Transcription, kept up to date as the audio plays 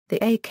The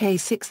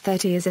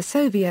AK-630 is a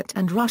Soviet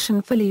and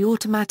Russian fully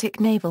automatic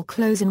naval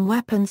close-in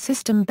weapon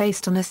system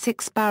based on a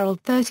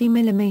 6-barreled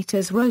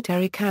 30mm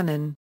rotary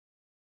cannon.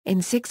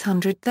 In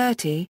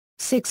 630,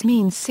 6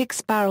 means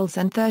 6 barrels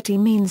and 30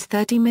 means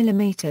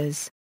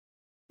 30mm.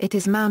 It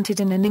is mounted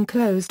in an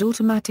enclosed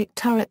automatic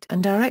turret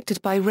and directed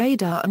by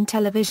radar and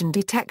television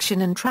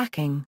detection and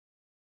tracking.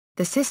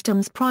 The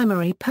system's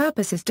primary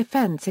purpose is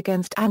defense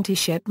against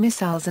anti-ship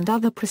missiles and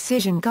other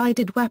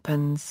precision-guided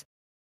weapons.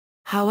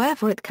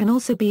 However, it can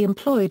also be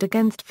employed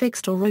against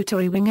fixed or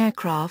rotary wing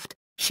aircraft,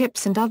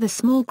 ships and other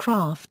small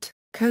craft,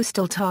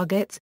 coastal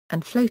targets,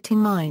 and floating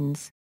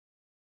mines.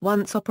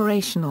 Once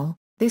operational,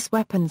 this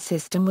weapon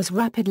system was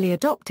rapidly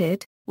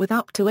adopted, with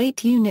up to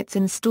 8 units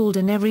installed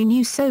in every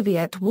new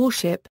Soviet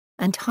warship,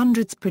 and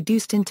hundreds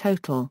produced in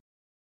total.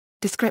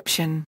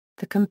 Description: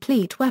 the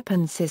complete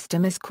weapon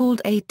system is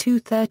called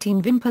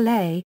A213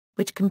 Vimpel-A,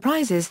 which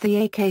comprises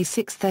the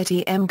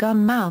AK-630M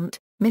gun mount,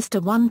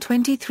 Mr.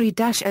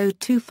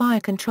 123-02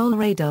 fire control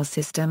radar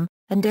system,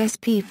 and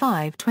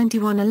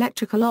SP-521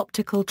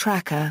 electrical-optical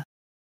tracker.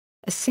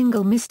 A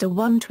single Mr.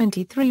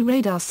 123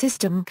 radar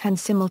system can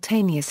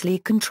simultaneously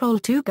control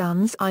 2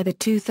 guns, either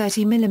two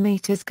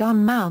 30mm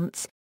gun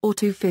mounts, or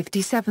two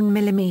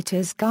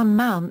 57mm gun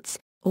mounts,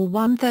 or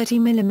one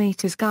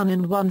 30mm gun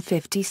and one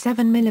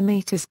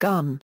 57mm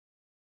gun.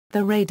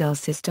 The radar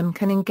system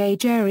can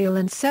engage aerial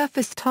and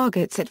surface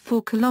targets at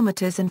 4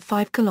 km and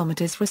 5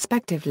 km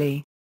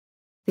respectively.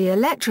 The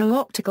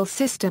electro-optical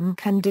system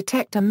can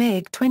detect a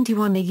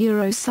MiG-21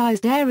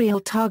 Euro-sized aerial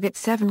target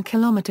 7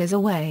 km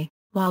away,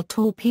 while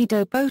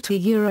torpedo boat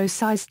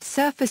Euro-sized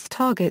surface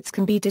targets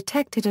can be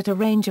detected at a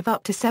range of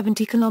up to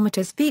 70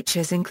 km.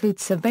 Features include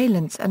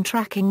surveillance and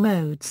tracking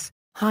modes,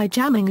 high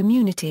jamming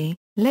immunity,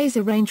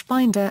 laser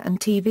rangefinder and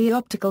TV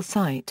optical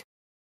sight.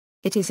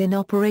 It is in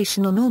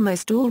operation on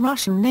almost all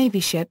Russian Navy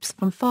ships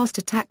from fast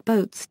attack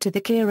boats to the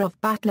Kirov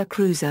battler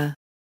cruiser.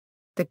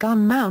 The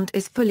gun mount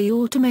is fully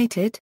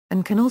automated,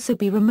 and can also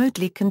be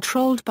remotely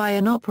controlled by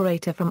an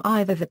operator from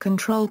either the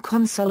control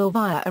console or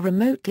via a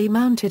remotely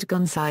mounted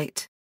gun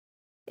sight.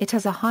 It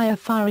has a higher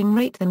firing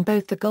rate than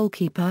both the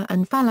Goalkeeper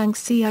and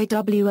Phalanx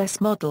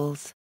CIWS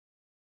models.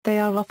 They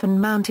are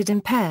often mounted in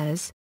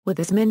pairs, with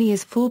as many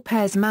as 4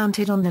 pairs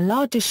mounted on the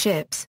larger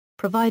ships,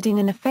 providing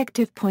an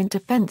effective point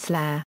defense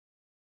layer.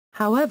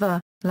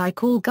 However,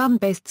 like all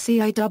gun-based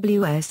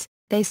CIWS,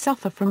 they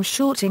suffer from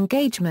short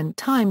engagement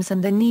times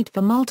and the need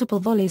for multiple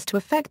volleys to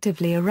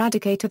effectively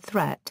eradicate a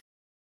threat.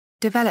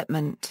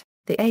 Development: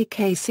 the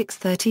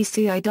AK-630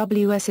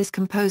 CIWS is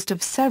composed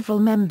of several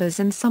members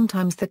and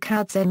sometimes the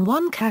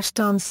Kadzan-1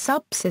 Kashdans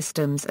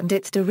subsystems and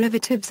its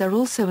derivatives are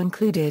also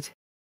included.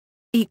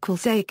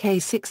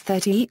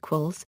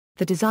 AK-630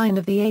 The design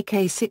of the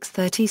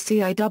AK-630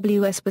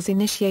 CIWS was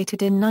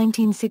initiated in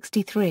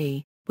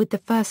 1963, with the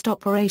first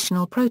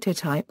operational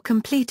prototype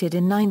completed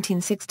in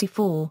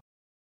 1964.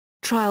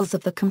 Trials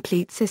of the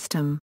complete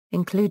system,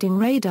 including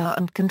radar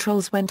and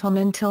controls, went on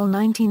until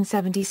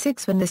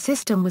 1976 when the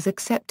system was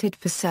accepted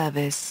for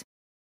service.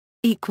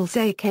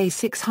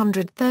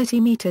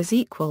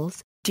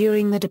 AK-630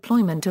 During the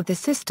deployment of the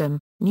system,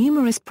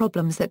 numerous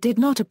problems that did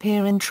not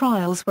appear in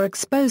trials were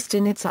exposed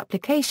in its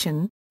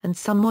application, and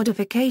some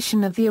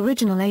modification of the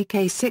original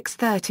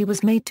AK-630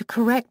 was made to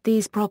correct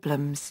these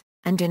problems,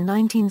 and in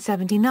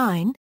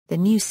 1979, the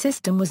new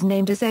system was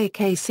named as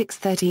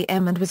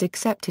AK-630M and was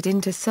accepted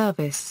into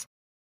service.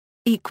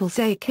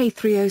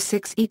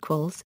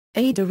 AK-306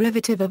 A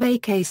derivative of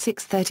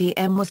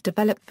AK-630M was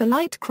developed for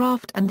light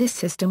craft and this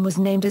system was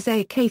named as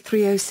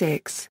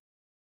AK-306.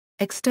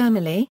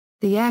 Externally,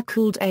 the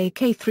air-cooled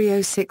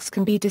AK-306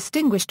 can be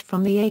distinguished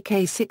from the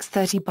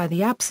AK-630 by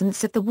the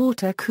absence of the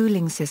water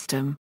cooling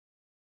system.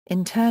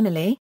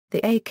 Internally,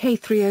 the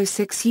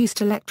AK-306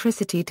 used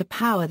electricity to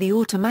power the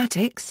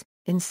automatics,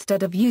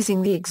 instead of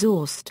using the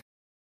exhaust.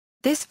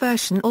 This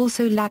version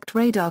also lacked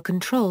radar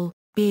control,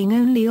 being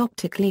only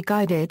optically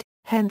guided,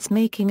 hence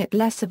making it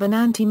less of an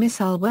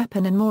anti-missile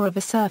weapon and more of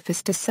a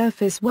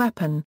surface-to-surface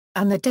weapon,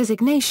 and the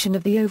designation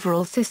of the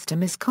overall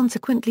system is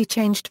consequently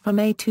changed from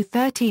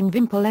A213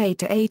 Vimpel-A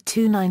to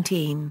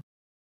A219.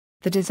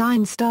 The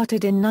design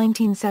started in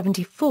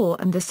 1974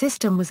 and the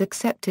system was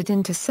accepted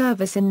into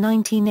service in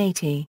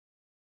 1980.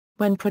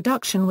 When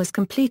production was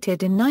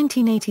completed in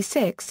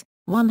 1986,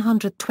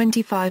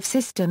 125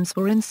 systems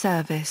were in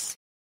service.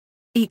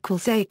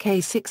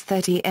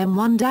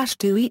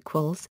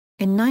 AK-630M1-2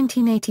 In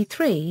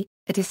 1983,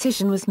 a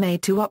decision was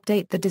made to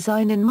update the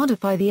design and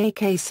modify the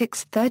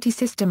AK-630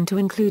 system to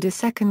include a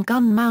second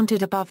gun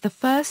mounted above the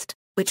first,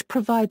 which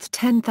provides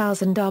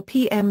 10,000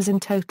 RPMs in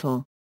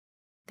total.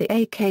 The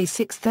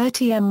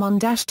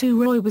AK-630M1-2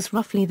 ROI was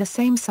roughly the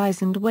same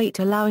size and weight,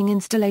 allowing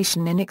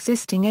installation in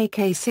existing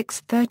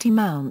AK-630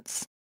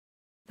 mounts.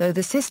 Though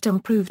the system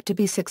proved to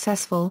be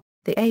successful,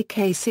 the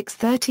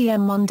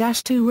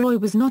AK-630M1-2 ROI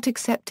was not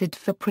accepted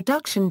for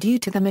production due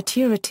to the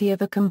maturity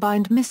of a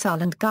combined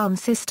missile and gun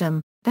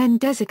system, then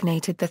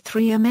designated the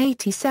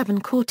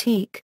 3M87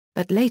 Cortique,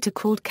 but later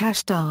called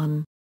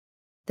Kashdan.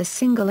 The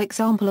single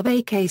example of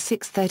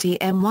AK-630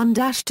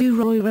 M1-2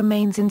 ROI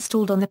remains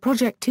installed on the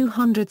Project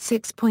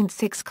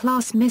 206.6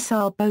 class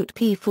missile boat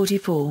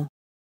P-44.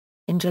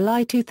 In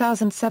July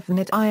 2007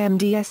 at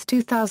IMDS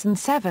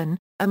 2007,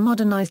 a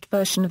modernized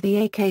version of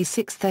the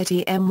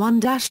AK-630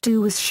 M1-2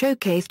 was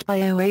showcased by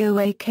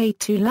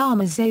OAOAK-2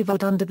 Lama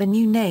Zavod under the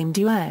new name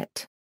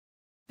Duet.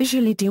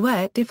 Visually,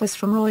 Duet differs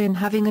from ROI in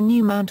having a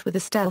new mount with a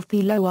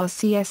stealthy low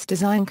RCS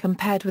design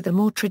compared with the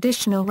more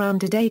traditional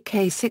rounded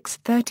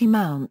AK-630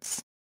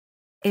 mounts.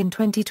 In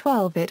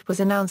 2012 it was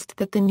announced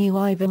that the new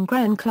Ivan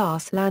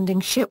Gren-class landing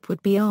ship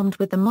would be armed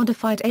with the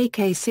modified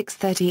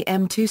AK-630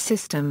 M2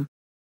 system.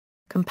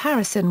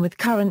 Comparison with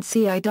current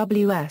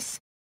CIWS.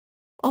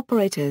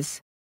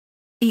 Operators.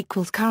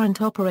 Current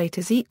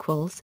operators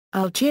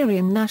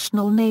Algerian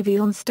National Navy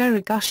on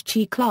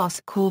Sterigashchi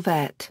class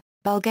corvette,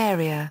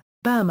 Bulgaria,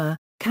 Burma,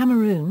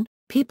 Cameroon,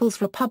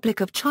 People's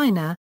Republic of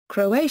China,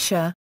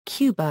 Croatia,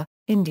 Cuba,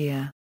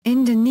 India,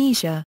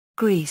 Indonesia,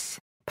 Greece,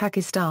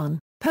 Pakistan,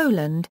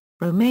 Poland,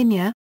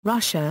 Romania,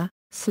 Russia,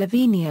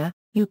 Slovenia,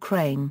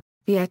 Ukraine,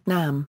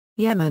 Vietnam,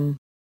 Yemen.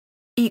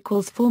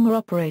 Former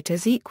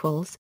operators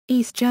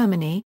East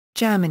Germany,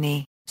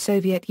 Germany,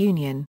 Soviet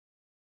Union.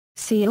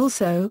 See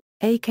also,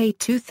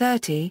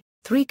 AK-230,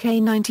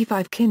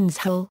 3K95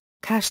 Kinzhal,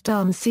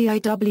 Kashtan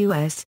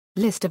CIWS,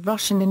 List of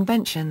Russian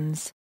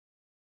inventions.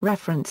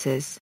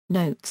 References,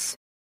 Notes.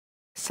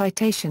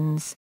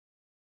 Citations.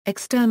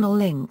 External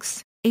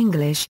links,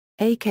 English,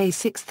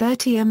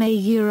 AK-630 MA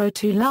Euro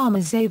 2 Lama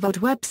Zavod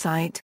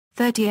website,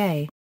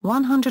 30A,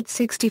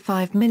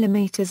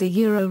 165mm a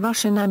Euro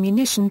Russian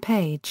ammunition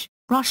page,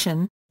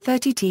 Russian,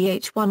 30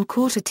 th 1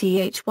 quarter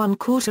th 1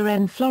 quarter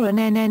n florin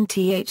nn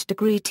th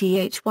degree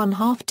th 1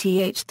 half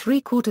th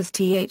 3 quarters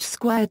th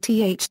squared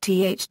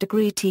th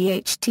degree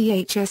th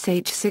sh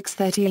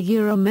 630 a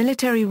Euro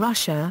military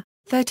Russia,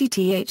 30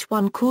 th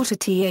 1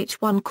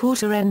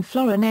 quarter n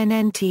florin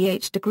nn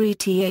th degree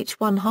th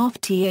 1 half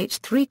th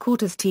 3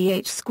 quarters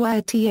th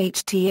squared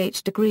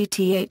th degree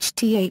th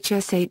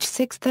sh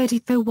 630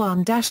 tho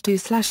 1-2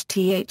 slash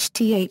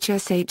th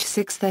sh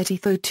 630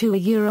 tho 2 a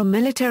Euro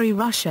military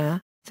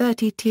Russia,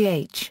 30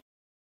 th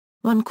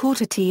 1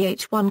 quarter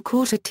th 1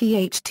 quarter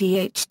th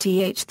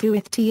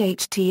through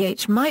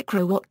th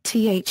microwatt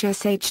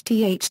thsh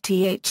thp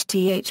thsh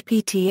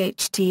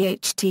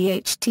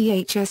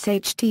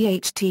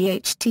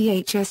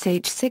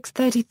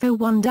 630 tho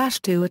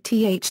 1-2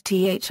 a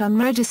th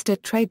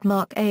unregistered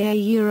trademark AA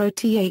Euro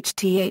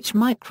th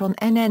micron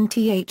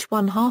NNTH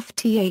 1 half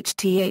th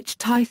titheth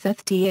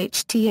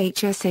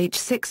thsh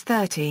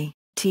 630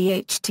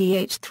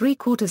 th 3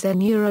 quarters n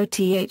Euro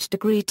th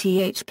degree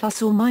th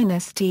plus or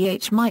minus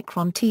th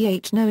micron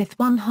th noeth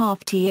 1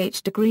 half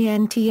th degree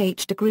n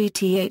th degree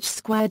th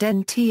squared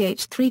n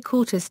th 3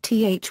 quarters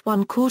th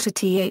 1 quarter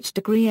th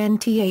degree n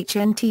th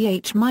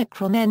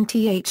micron n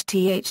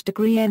th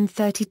degree n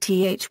 30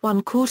 th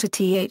 1 quarter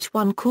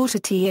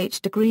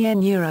th degree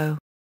n Euro.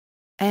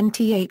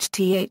 NTH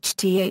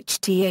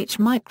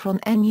micron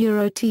n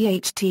Euro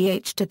th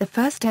to the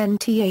first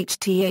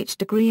NTH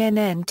degree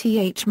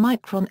NNTH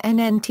micron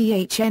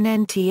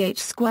NNTH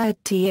squared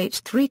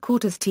th 3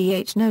 quarters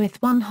th noeth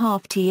 1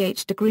 half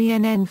th degree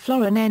NN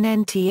florin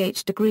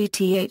NNTH degree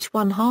th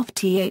 1 half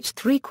th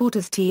 3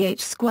 quarters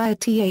th squared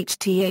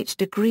th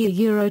degree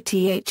Euro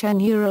th n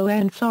Euro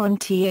n florin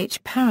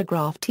th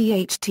paragraph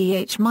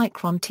th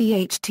micron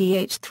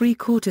th 3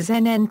 quarters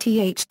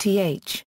NNTH